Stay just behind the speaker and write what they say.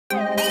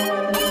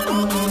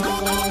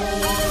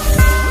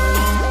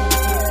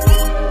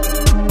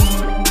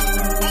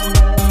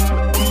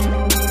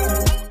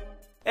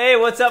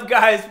what's up,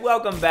 guys?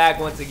 Welcome back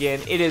once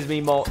again. It is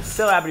me, Molt.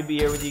 So happy to be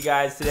here with you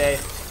guys today.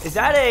 Is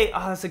that a...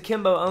 Oh, it's a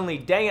Kimbo only.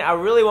 Dang it, I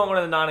really want one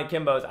of the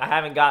non-Akimbos. I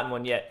haven't gotten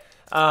one yet.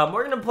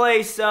 We're going to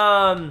play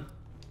some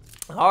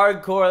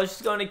hardcore. Let's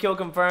just go into kill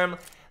confirm.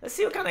 Let's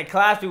see what kind of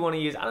class we want to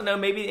use. I don't know,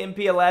 maybe the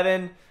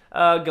MP11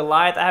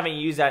 Goliath. I haven't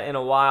used that in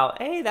a while.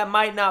 Hey, that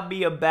might not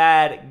be a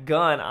bad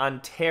gun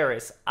on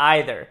Terrace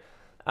either.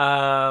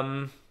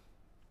 I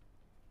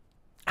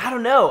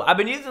don't know. I've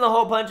been using the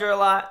hole puncher a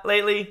lot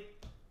lately.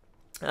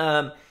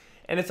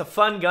 And it's a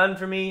fun gun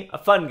for me. A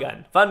fun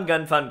gun. Fun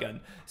gun.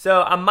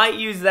 So I might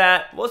use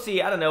that. We'll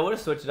see. I don't know. We'll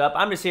just switch it up.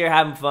 I'm just here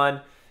having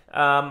fun.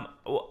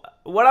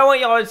 What I want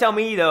y'all to tell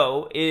me,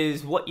 though,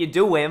 is what you're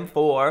doing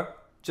for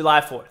July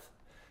 4th.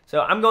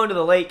 So I'm going to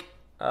the lake.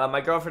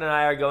 My girlfriend and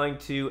I are going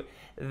to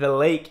the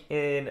lake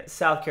in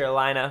South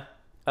Carolina.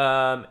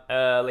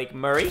 Lake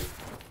Murray.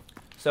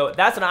 So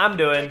that's what I'm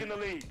doing.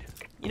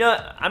 You know,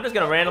 I'm just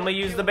going to randomly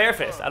use the bare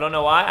fist. I don't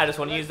know why. I just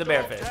want to use the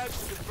bare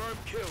fist.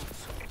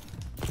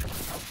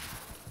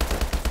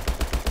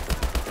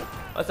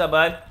 What's up,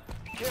 bud?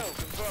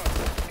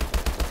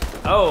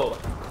 Oh.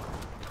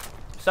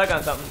 Stuck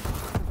on something.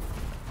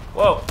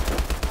 Whoa.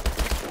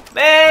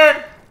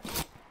 Man!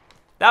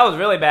 That was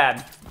really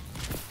bad.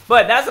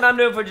 But that's what I'm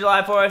doing for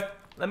July 4th.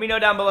 Let me know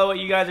down below what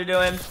you guys are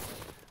doing.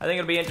 I think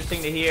it'll be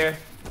interesting to hear.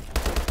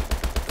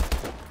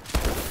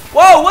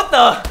 Whoa, what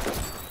the?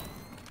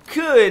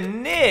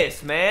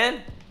 Goodness,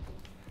 man.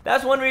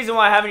 That's one reason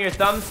why having your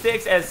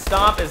thumbsticks as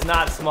stomp is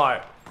not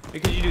smart.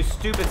 Because you do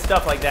stupid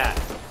stuff like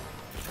that.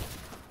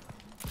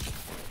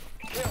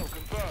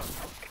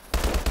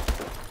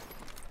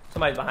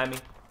 Somebody's behind me.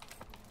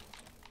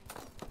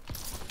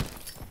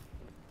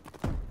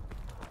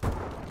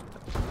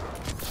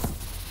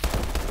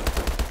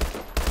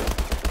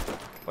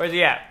 Where's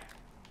he at?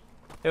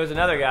 There was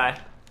another guy.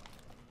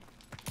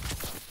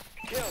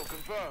 Kill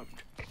confirmed.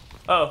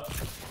 Oh.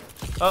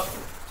 Oh,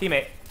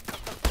 teammate.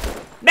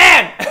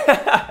 Man!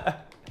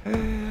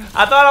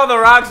 I thought all the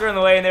rocks were in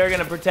the way and they were going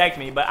to protect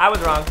me, but I was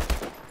wrong.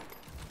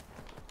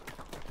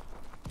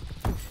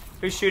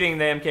 Who's shooting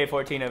the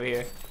MK14 over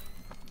here?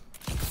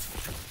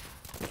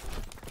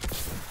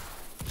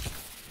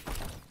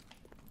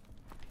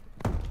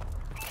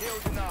 Kill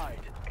denied.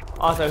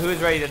 Also, who's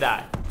ready to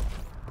die?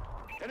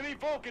 Enemy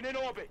Vulcan in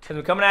orbit. Because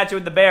I'm coming at you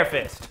with the bare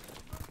fist.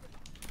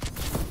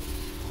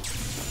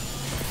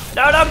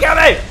 No, don't kill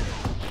me!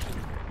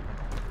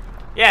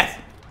 Yes.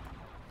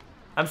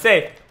 I'm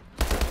safe.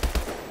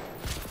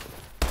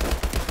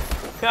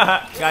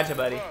 Gotcha,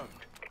 buddy.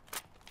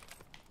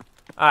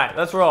 Alright,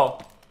 let's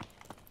roll.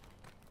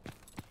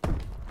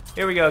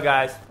 Here we go,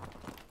 guys.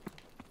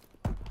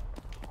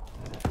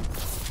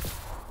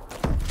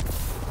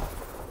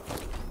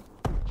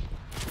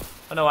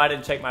 Oh no, I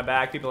didn't check my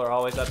back. People are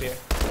always up here.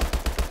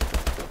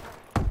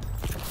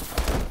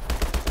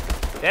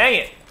 Dang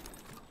it.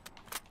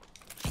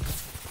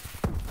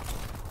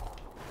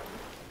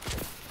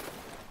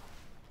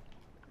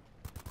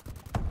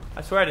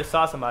 I swear I just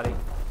saw somebody.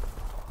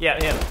 Yeah,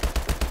 him.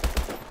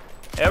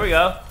 There we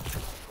go.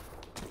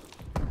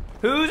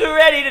 Who's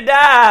ready to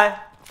die?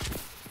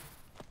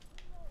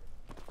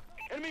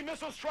 Enemy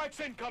missile strikes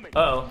incoming.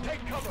 Uh-oh.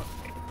 Take cover.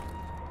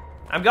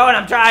 I'm going,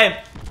 I'm trying.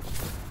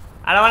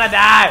 I don't want to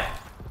die.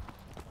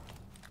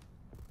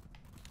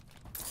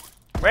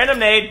 Random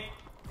nade.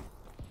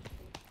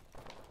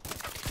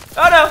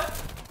 Oh no.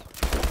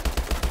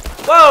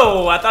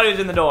 Whoa, I thought he was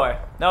in the door.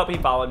 Nope, he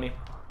followed me.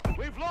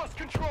 We've lost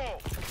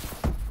control.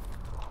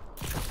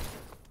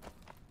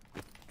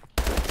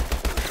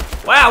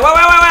 Wow,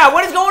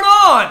 what is going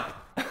on?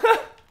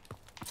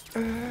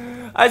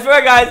 I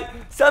swear, guys,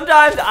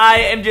 sometimes I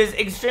am just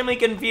extremely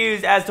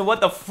confused as to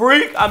what the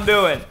freak I'm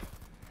doing.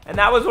 And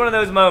that was one of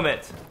those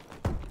moments.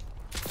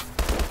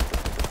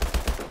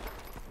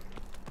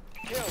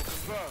 Kill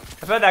confirmed.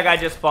 I bet that guy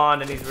just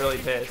spawned and he's really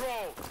pissed.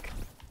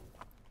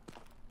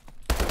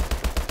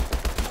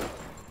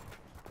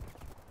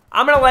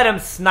 I'm gonna let him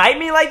snipe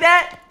me like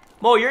that?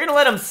 Mo, you're gonna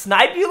let him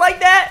snipe you like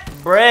that?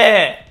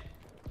 Bruh.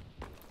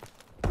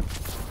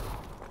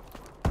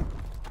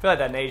 I feel like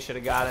that nade should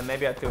have got him.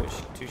 Maybe I threw it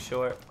too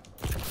short.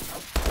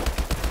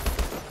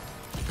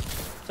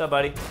 What's up,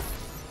 buddy?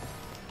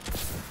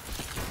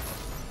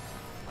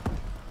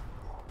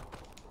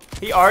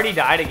 He already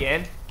died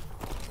again.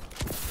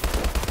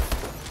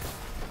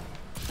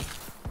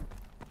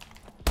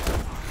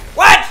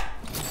 What?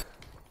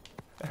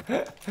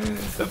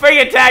 The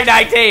freaking tag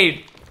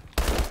 19.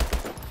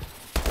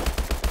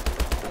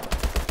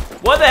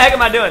 What the heck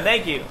am I doing?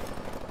 Thank you.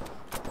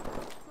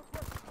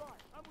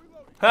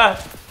 Huh.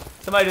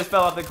 Somebody just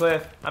fell off the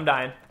cliff. I'm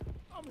dying.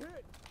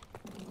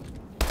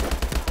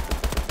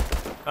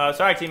 Oh,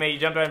 sorry, teammate. You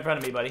jumped right in front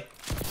of me, buddy.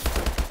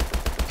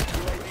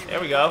 There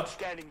we go.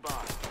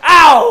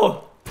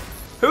 Ow!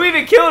 Who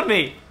even killed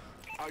me?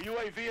 Our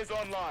UAV is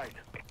online.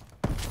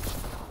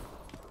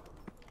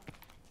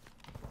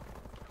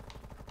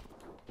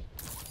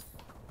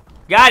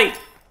 Got it.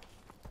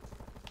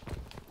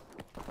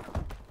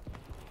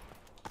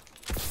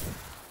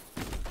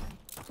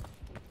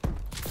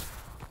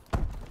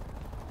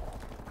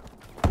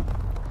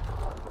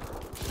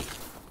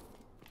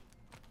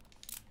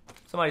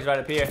 Somebody's right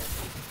up here.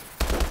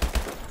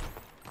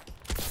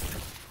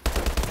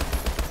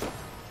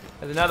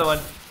 There's another one.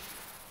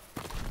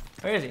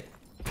 Where is he?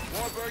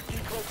 Warbird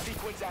decode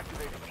sequence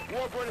activated.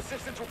 Warbird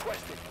assistance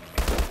requested.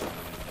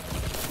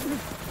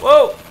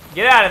 Whoa!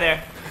 Get out of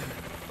there.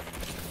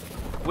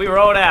 We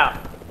rolled out.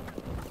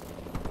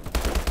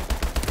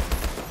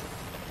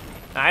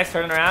 Nice,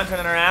 turning around,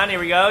 turning around. Here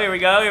we go, here we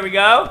go, here we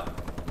go.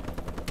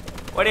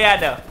 What do you at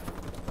though?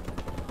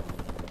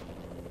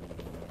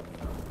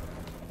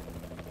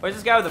 Where's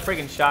this guy with the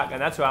freaking shotgun?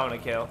 That's who I want to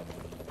kill.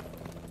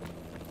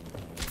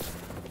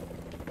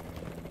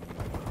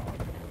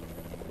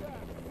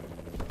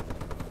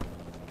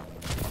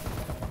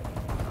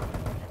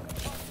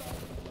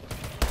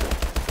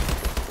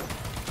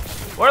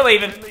 We're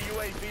leaving.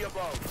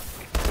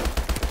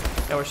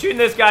 And we're shooting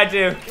this guy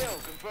too.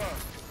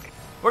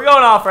 We're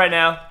going off right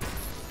now.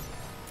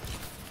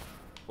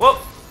 Whoop.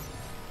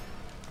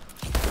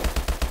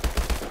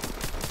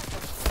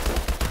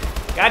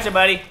 Gotcha,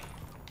 buddy.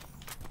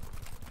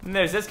 And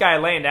there's this guy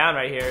laying down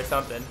right here or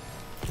something.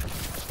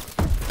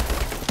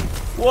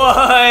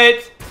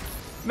 What?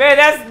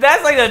 Man,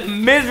 that's like a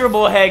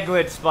miserable head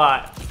glitch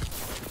spot.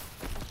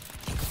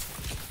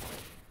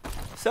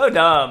 So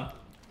dumb.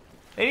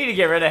 They need to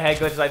get rid of head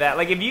glitches like that.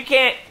 Like if you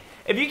can't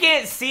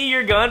see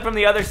your gun from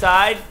the other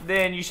side,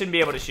 then you shouldn't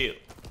be able to shoot.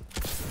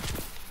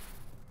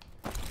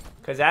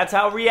 Cause that's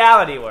how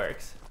reality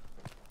works.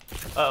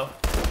 Uh-oh.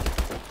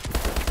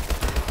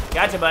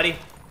 Gotcha, buddy.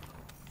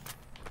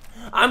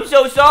 I'm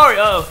so sorry.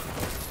 Uh-oh.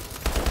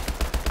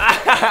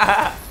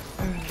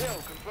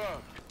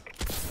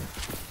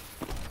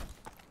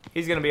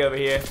 He's gonna be over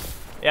here.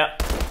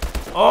 Yep.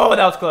 Oh,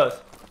 that was close.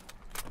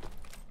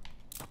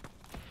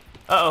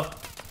 Uh-oh.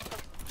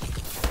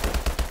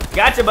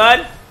 Gotcha,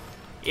 bud.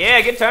 Yeah,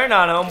 get turned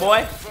on,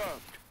 homeboy.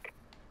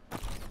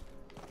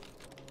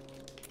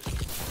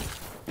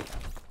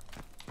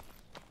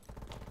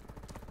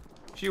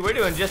 Shoot, we're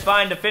doing just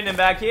fine defending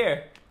back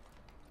here.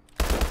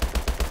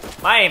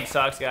 My aim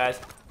sucks, guys.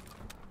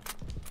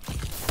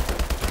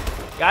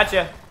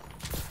 Gotcha.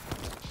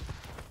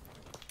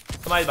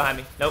 Somebody's behind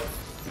me. Nope.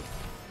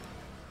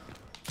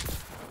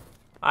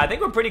 I think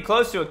we're pretty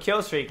close to a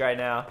kill streak right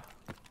now.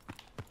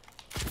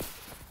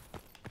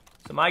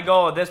 So my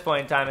goal at this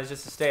point in time is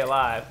just to stay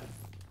alive.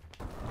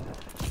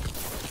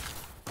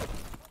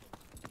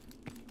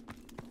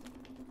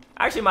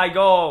 Actually, my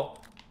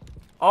goal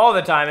all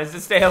the time is to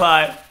stay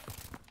alive.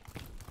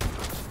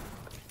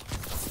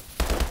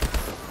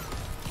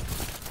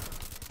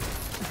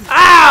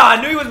 Ow! I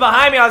knew he was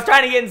behind me. I was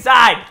trying to get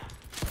inside.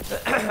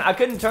 I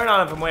couldn't turn on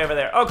him from way over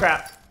there. Oh,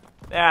 crap.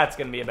 That's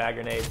going to be a bad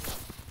grenade.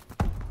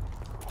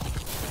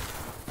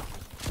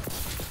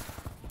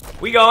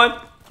 We going.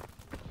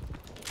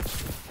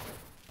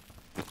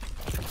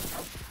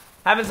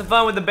 Having some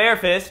fun with the bear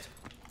fist,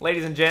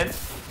 ladies and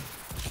gents.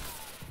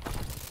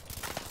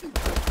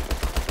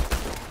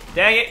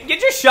 Dang it.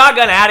 Get your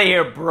shotgun out of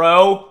here,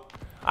 bro.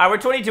 Alright, we're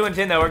 22 and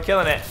 10 though. We're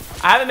killing it.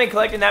 I haven't been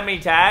collecting that many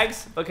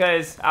tags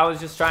because I was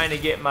just trying to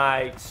get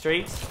my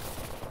streaks.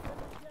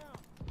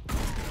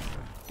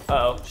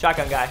 Uh-oh.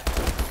 Shotgun guy.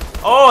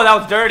 Oh, that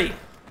was dirty.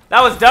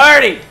 That was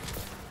dirty.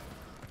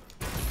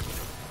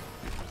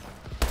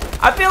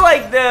 I feel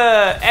like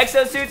the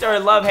exosuits are a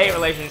love-hate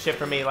relationship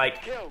for me.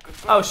 Like,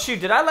 oh shoot,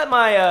 did I let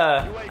my,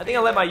 I think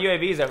I let my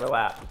UAVs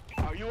overlap.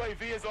 Our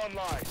UAV is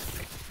online.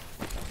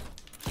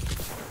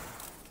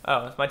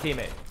 Oh, it's my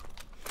teammate.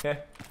 Okay.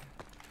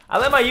 I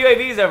let my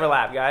UAVs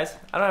overlap, guys.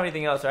 I don't have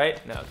anything else, right?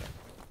 No, okay.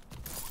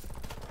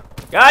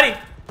 Got him!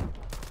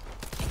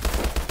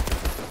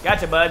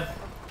 Gotcha, bud.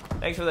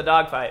 Thanks for the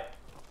dogfight.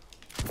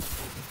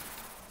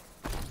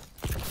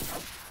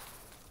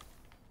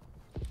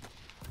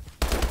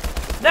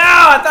 No!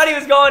 I thought he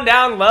was going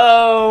down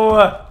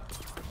low!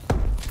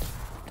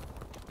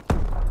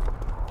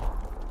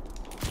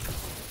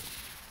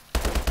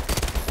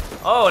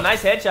 Oh,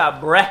 nice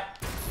headshot, bruh.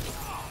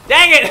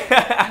 Dang it!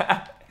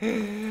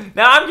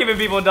 Now I'm giving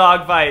people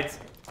dog fights.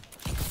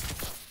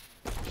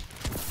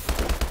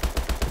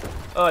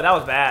 Oh, that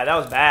was bad. That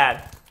was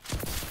bad.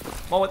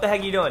 Well, what the heck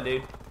are you doing,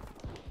 dude?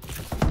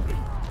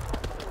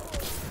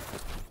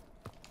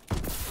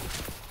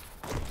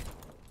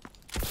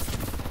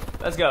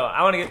 Let's go.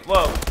 I want to get...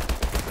 Whoa.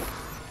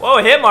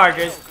 Whoa, hit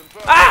markers.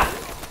 Ah!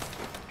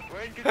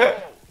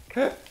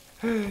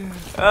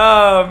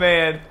 Oh,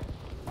 man.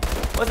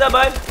 What's up,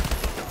 bud?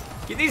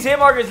 Get these hit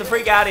markers the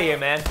freak out of here,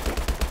 man.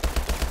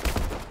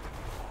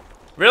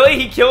 Really?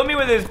 He killed me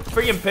with his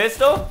freaking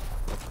pistol?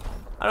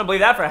 I don't believe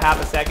that for a half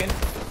a second.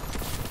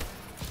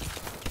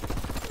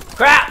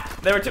 Crap!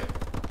 There were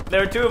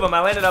two of them. I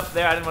landed up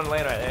there. I didn't want to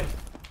land right there.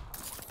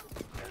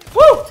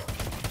 Woo!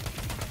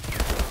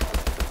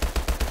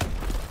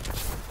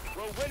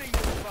 We're winning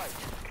this fight.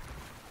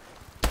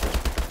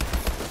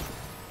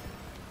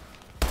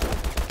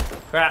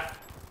 Crap.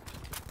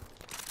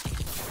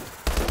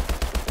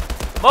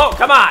 Whoa,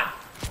 come on!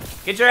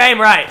 Get your aim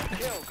right.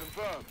 Kill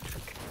confirmed.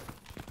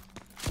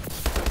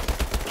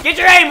 Get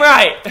your aim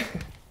right!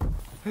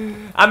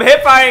 I'm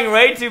hip firing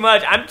way too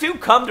much. I'm too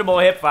comfortable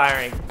hip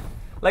firing.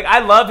 Like, I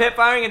love hip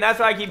firing, and that's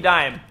why I keep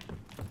dying.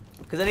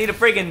 Because I need to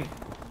freaking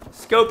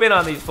scope in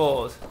on these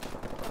fools.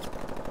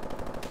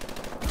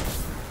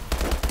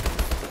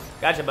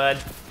 Gotcha, bud.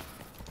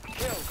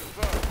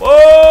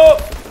 Whoa!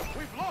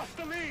 We've lost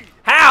the lead.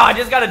 How? I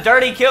just got a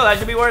dirty kill. That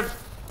should be worth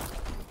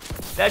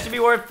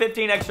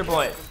 15 extra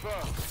points.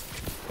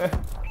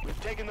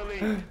 We've taken the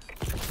lead.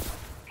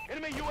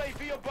 Enemy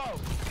UAV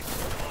above.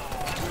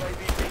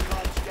 UAV being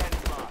launched,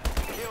 standing by.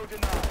 Kill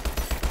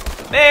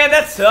denied. Man,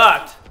 that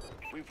sucked.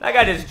 That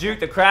guy just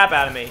juked the crap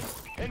out of me.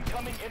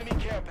 Incoming enemy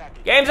care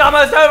package. Game's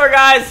almost over,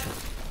 guys.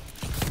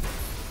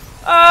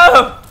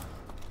 Oh!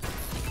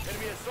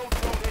 Enemy assault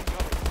drone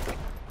incoming.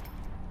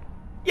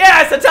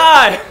 Yes, a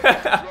tie!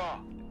 Draw.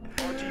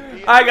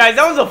 RTB. Alright, guys,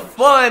 that was a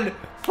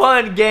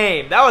fun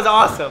game. That was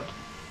awesome.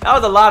 That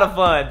was a lot of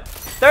fun.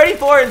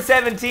 34 and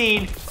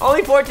 17,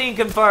 only 14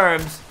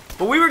 confirms,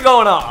 but we were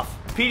going off.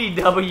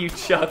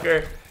 PDW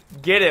Chucker.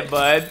 Get it,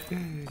 bud.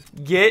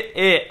 Get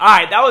it.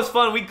 Alright, that was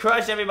fun. We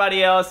crushed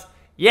everybody else.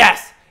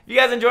 Yes. If you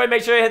guys enjoyed,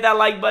 make sure you hit that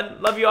like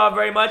button. Love you all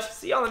very much.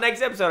 See you on the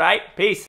next episode, alright? Peace.